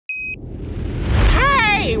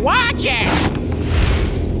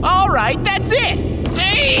Gotcha! All right, that's it.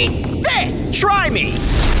 Take this. Try me.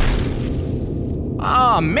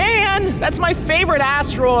 Oh man, that's my favorite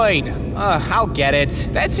asteroid. I'll get it.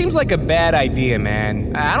 That seems like a bad idea,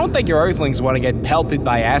 man. I don't think your Earthlings want to get pelted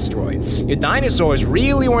by asteroids. Your dinosaurs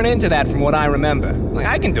really weren't into that from what I remember. Like,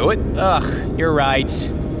 I can do it. Ugh, you're right.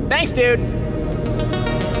 Thanks, dude.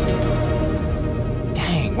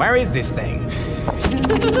 Dang, where is this thing?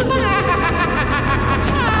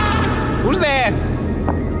 Who's there?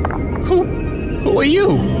 Who are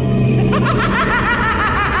you?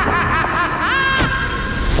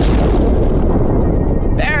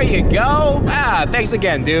 There you go. Thanks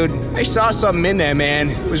again, dude. I saw something in there, man.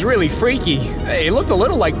 It was really freaky. It looked a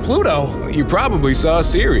little like Pluto. You probably saw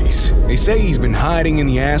Ceres. They say he's been hiding in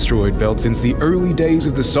the asteroid belt since the early days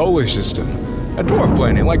of the solar system. A dwarf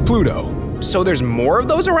planet like Pluto. So there's more of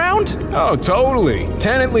those around? Oh, totally.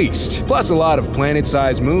 10 at least. Plus a lot of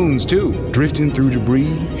planet-sized moons, too. Drifting through debris,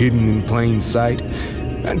 hidden in plain sight.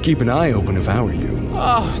 I'd keep an eye open if I were you.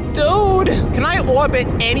 Oh, dude. Can I orbit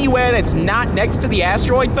anywhere that's not next to the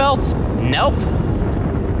asteroid belt? Nope.